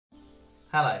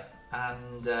Hello,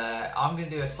 and I'm going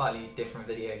to do a slightly different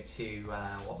video to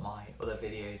what my other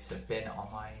videos have been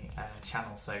on my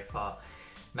channel so far.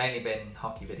 Mainly been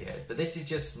hockey videos, but this is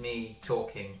just me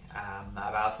talking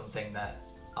about something that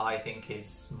I think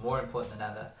is more important than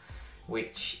ever,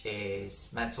 which is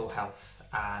mental health,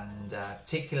 and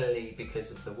particularly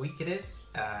because of the week it is,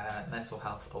 Mental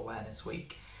Health Awareness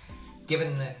Week.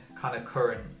 Given the kind of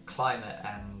current climate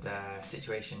and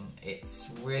situation,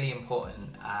 it's really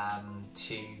important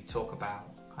to talk about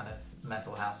kind of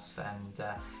mental health and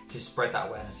to spread that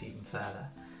awareness even further.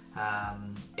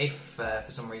 If for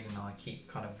some reason I keep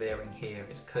kind of veering here,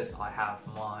 it's because I have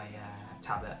my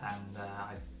tablet and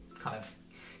I kind of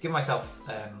give myself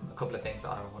a couple of things that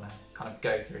I want to kind of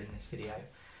go through in this video,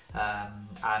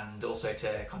 and also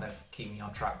to kind of keep me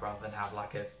on track rather than have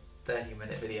like a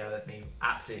 30-minute video of me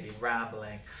absolutely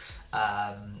rambling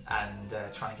and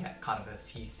trying to get kind of a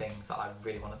few things that I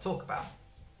really want to talk about.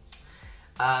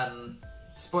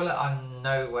 Spoiler, I'm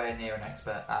nowhere near an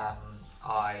expert.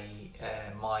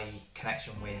 My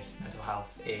connection with mental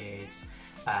health is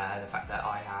the fact that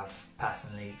I have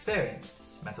personally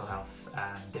experienced mental health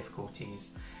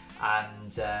difficulties,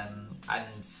 and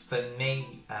for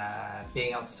me,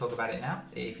 being able to talk about it now,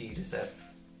 if you just said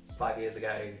 5 years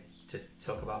ago to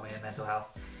talk about my own mental health,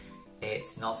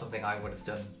 it's not something I would have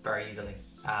done very easily,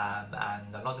 and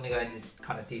I'm not going to go into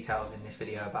kind of details in this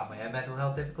video about my own mental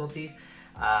health difficulties,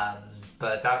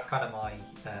 but that's kind of my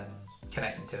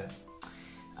connection to it.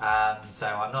 So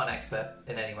I'm not an expert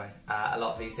in any way. A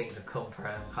lot of these things have come from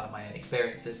kind of my own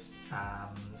experiences,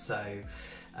 so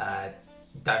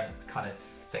don't kind of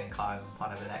think I'm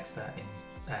kind of an expert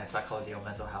in psychology or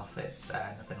mental health. It's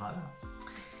nothing like that.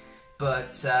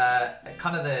 But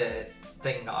kind of the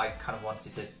thing that I kind of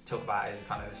wanted to talk about is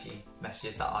kind of a few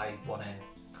messages that I want to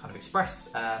kind of express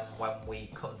when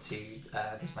we come to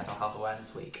this Mental Health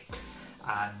Awareness Week,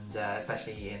 and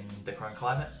especially in the current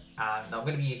climate. And I'm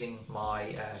going to be using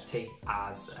my tea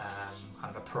as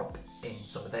kind of a prop in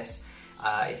some of this.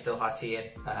 It still has tea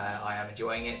in. I am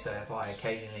enjoying it, so if I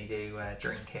occasionally do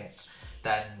drink it,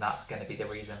 then that's going to be the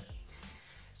reason.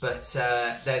 But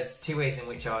there's two ways in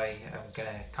which I am going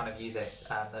to kind of use this.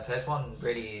 The first one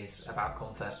really is about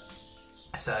comfort.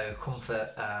 So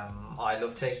comfort, I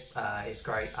love tea, it's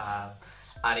great,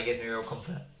 and it gives me real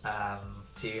comfort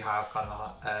to have kind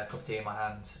of a cup of tea in my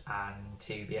hand and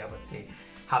to be able to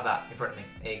have that in front of me.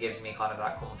 It gives me kind of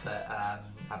that comfort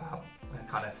about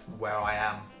kind of where I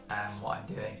am and what I'm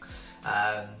doing.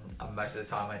 And most of the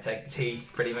time I take the tea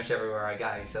pretty much everywhere I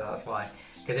go, so that's why,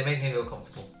 because it makes me feel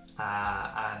comfortable.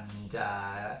 And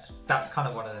that's kind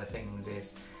of one of the things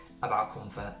is about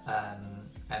comfort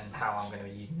and how I'm going to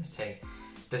be using this tea.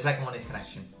 The second one is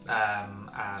connection,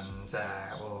 and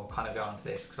we'll kind of go on to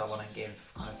this because I want to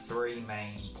give kind of three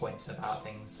main points about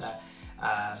things that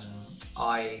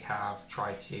I have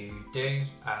tried to do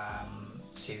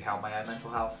to help my own mental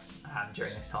health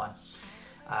during this time.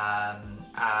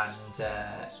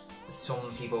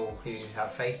 Some people who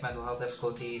have faced mental health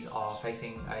difficulties are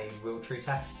facing a real true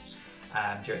test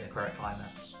during the current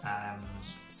climate.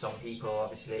 Some people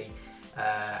obviously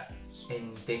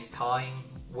in this time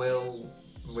will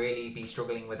really be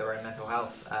struggling with their own mental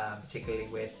health, particularly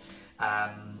with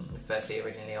firstly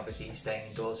originally obviously staying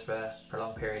indoors for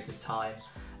long periods of time.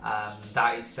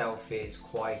 That itself is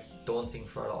quite daunting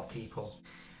for a lot of people,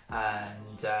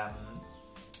 and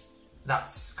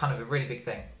that's kind of a really big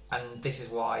thing. And this is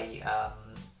why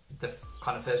the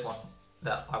kind of first one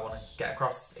that I want to get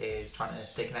across is trying to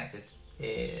stay connected.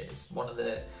 It's one of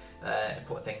the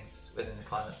important things within this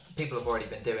climate. People have already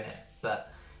been doing it,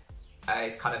 but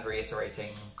it's kind of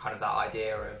reiterating kind of that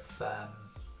idea of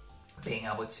being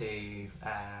able to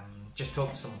just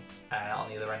talk to someone on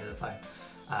the other end of the phone.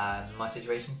 My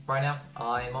situation right now,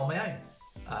 I'm on my own.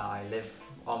 I live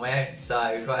on my own,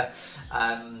 so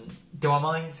do I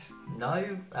mind?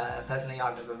 No, personally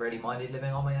I've never really minded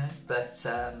living on my own, but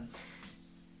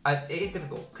it is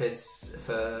difficult because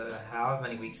for however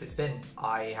many weeks it's been,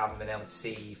 I haven't been able to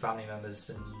see family members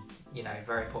and, you know,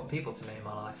 very important people to me in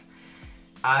my life,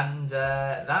 and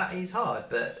that is hard.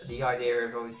 But the idea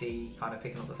of obviously kind of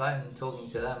picking up the phone and talking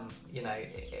to them, you know,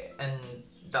 and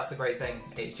that's a great thing.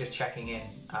 It's just checking in,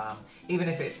 even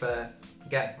if it's for,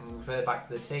 again, refer back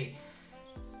to the tea,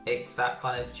 it's that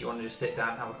kind of, do you want to just sit down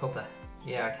and have a cuppa?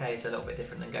 Yeah, okay, it's a little bit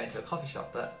different than going to a coffee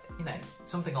shop, but you know,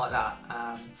 something like that.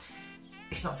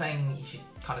 It's not saying you should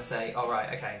kind of say, all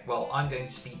right, okay, well, I'm going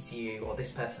to speak to you, or this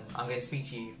person, I'm going to speak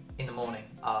to you in the morning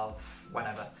of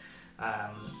whenever.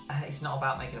 It's not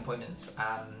about making appointments,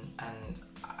 and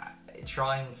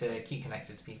trying to keep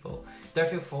connected to people. Don't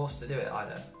feel forced to do it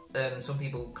either. Some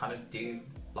people kind of do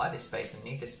like this space and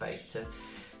need this space to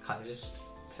kind of just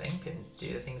think and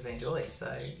do the things they enjoy.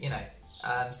 So, you know,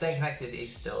 staying connected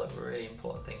is still a really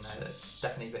important thing though, that's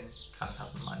definitely been kind of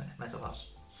helping my mental health.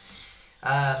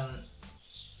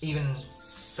 Even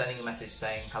sending a message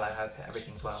saying hello, hope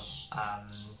everything's well,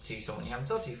 to someone you haven't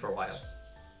talked to for a while,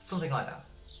 something like that,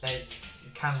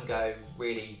 can go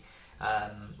really,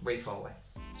 really far away.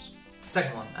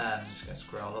 Second one, I'm just going to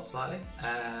scroll up slightly.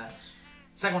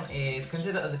 Second one is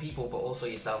consider other people, but also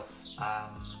yourself.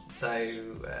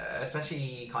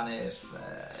 Especially kind of,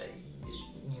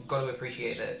 you've got to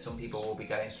appreciate that some people will be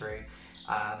going through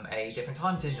a different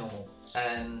time to normal,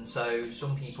 and so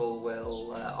some people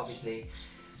will obviously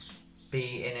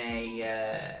be in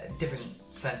a different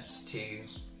sense to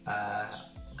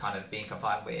kind of being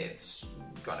confined with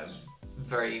kind of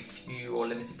very few or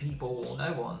limited people or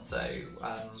no one. So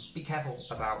be careful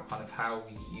about kind of how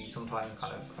you sometimes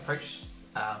kind of approach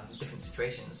different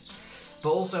situations, but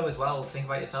also as well think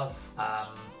about yourself.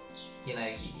 You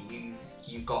know,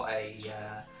 you've got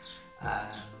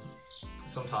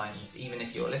sometimes even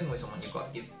if you're living with someone, you've got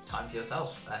to give time for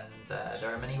yourself, and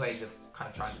there are many ways of kind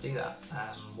of trying to do that,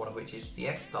 one of which is the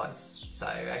exercise. So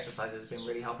exercise has been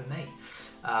really helping me.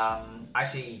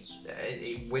 Actually,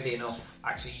 weirdly enough,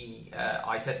 I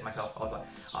said to myself, I was like,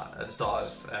 at the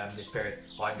start of this period,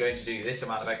 I'm going to do this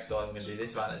amount of exercise, I'm going to do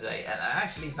this amount a day, and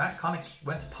actually that kind of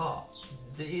went apart.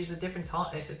 It's a different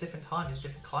time, it's a different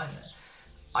climate.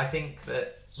 I think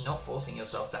that not forcing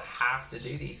yourself to have to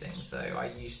do these things. So I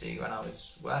used to, when I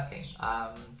was working,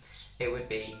 it would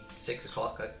be 6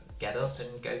 o'clock, I'd get up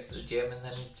and go to the gym and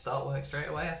then start work straight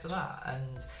away after that,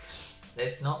 and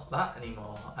it's not that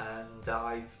anymore, and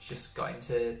I've just got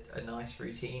into a nice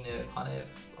routine of kind of,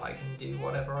 I can do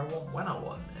whatever I want when I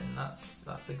want, and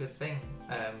that's a good thing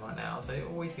right now. So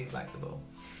always be flexible.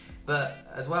 But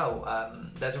as well,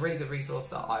 there's a really good resource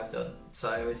that I've done.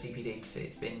 So a CPD,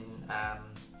 it's been,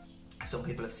 some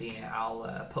people have seen it,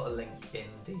 I'll put a link in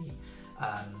the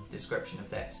description of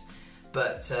this.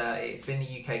 But it's been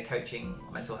the UK Coaching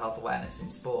Mental Health Awareness in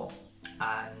Sport,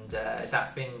 and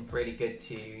that's been really good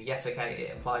to, yes, okay,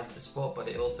 it applies to sport, but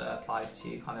it also applies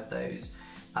to kind of those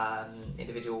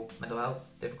individual mental health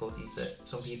difficulties that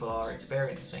some people are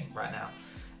experiencing right now.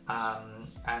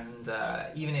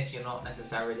 Even if you're not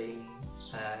necessarily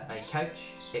a coach,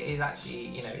 it is actually,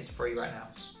 you know, it's free right now.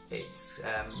 It's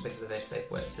because of this, they've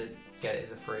worked to get it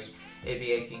as a free. It'd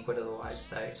be 18 quid otherwise,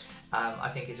 so I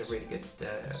think it's a really good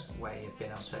way of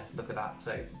being able to look at that.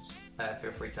 So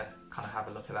feel free to kind of have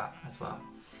a look at that as well.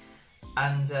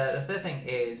 And the third thing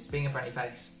is being a friendly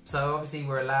face. So obviously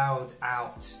we're allowed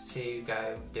out to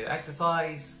go do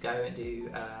exercise, go and do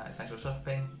essential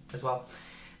shopping as well,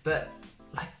 but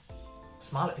like,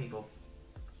 smile at people.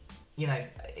 You know,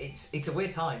 it's a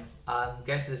weird time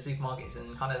going to the supermarkets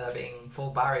and kind of there being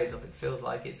full barriers up. It feels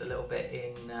like it's a little bit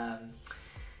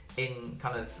in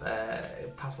kind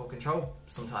of passport control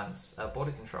sometimes,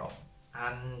 border control,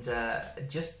 and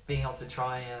just being able to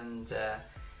try and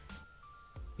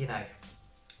you know,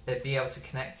 be able to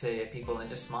connect to people and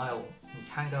just smile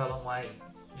can go a long way.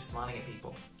 Just smiling at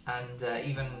people, and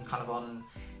even kind of on,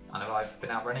 I know I've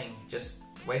been out running, just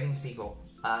waving to people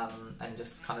and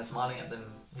just kind of smiling at them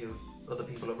who other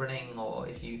people are running, or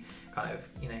if you kind of,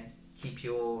 you know, keep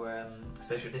your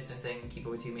social distancing, keep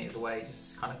away 2 meters away,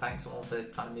 just kind of thank someone for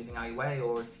kind of moving out your way,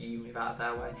 or if you move out of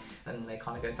their way and they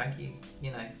kind of go thank you,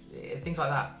 you know, things like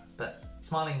that. But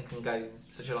smiling can go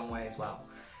such a long way as well,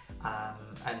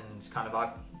 and kind of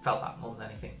I've felt that more than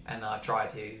anything, and I try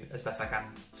to, as best I can,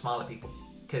 smile at people,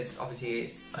 because obviously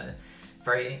it's a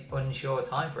very unsure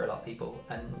time for a lot of people,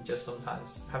 and just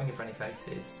sometimes having a friendly face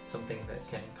is something that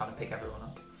can kind of pick everyone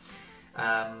up.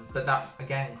 But that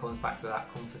again comes back to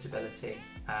that comfortability,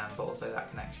 but also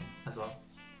that connection as well.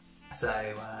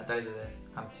 So those are the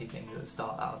kind of two things at the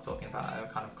start that I was talking about, are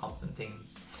kind of constant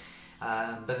themes.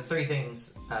 But the three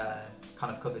things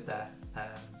kind of covered there,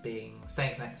 being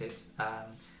staying connected,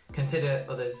 consider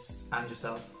others and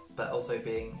yourself, but also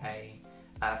being a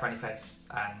friendly face,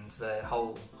 and the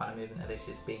whole kind of movement of this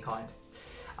is being kind,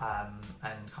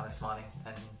 and kind of smiling,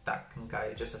 and that can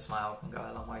go, just a smile can go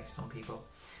a long way for some people.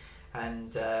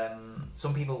 And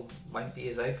some people won't be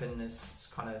as open as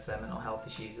kind of their mental health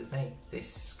issues as me.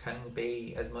 This can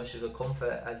be as much as a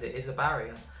comfort as it is a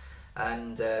barrier,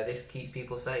 and this keeps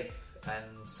people safe,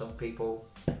 and some people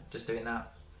just doing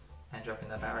that and dropping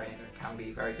their barrier can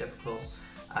be very difficult.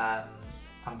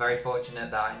 I'm very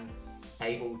fortunate that I'm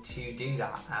able to do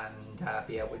that and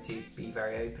be able to be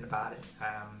very open about it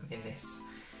in this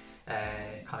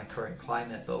kind of current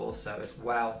climate, but also as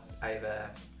well over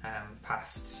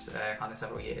past kind of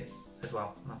several years as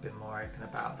well. I've been more open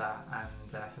about that,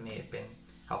 and for me it's been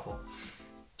helpful.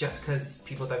 Just because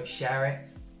people don't share it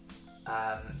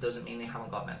doesn't mean they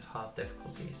haven't got mental health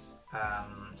difficulties.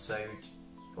 So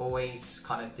always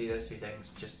kind of do those two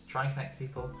things. Just try and connect to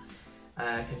people,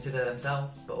 consider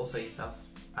themselves, but also yourself,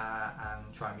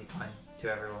 and try and be kind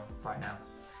to everyone right now.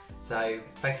 So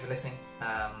thank you for listening.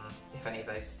 If any of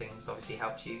those things obviously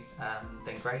helped you,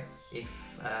 then great. If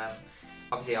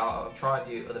obviously I'll try and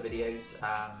do other videos.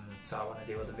 So I want to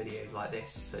do other videos like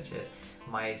this, such as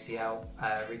my ACL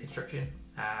reconstruction,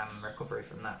 recovery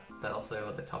from that, but also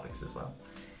other topics as well.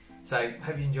 So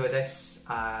hope you enjoyed this,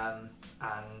 and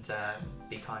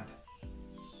be kind.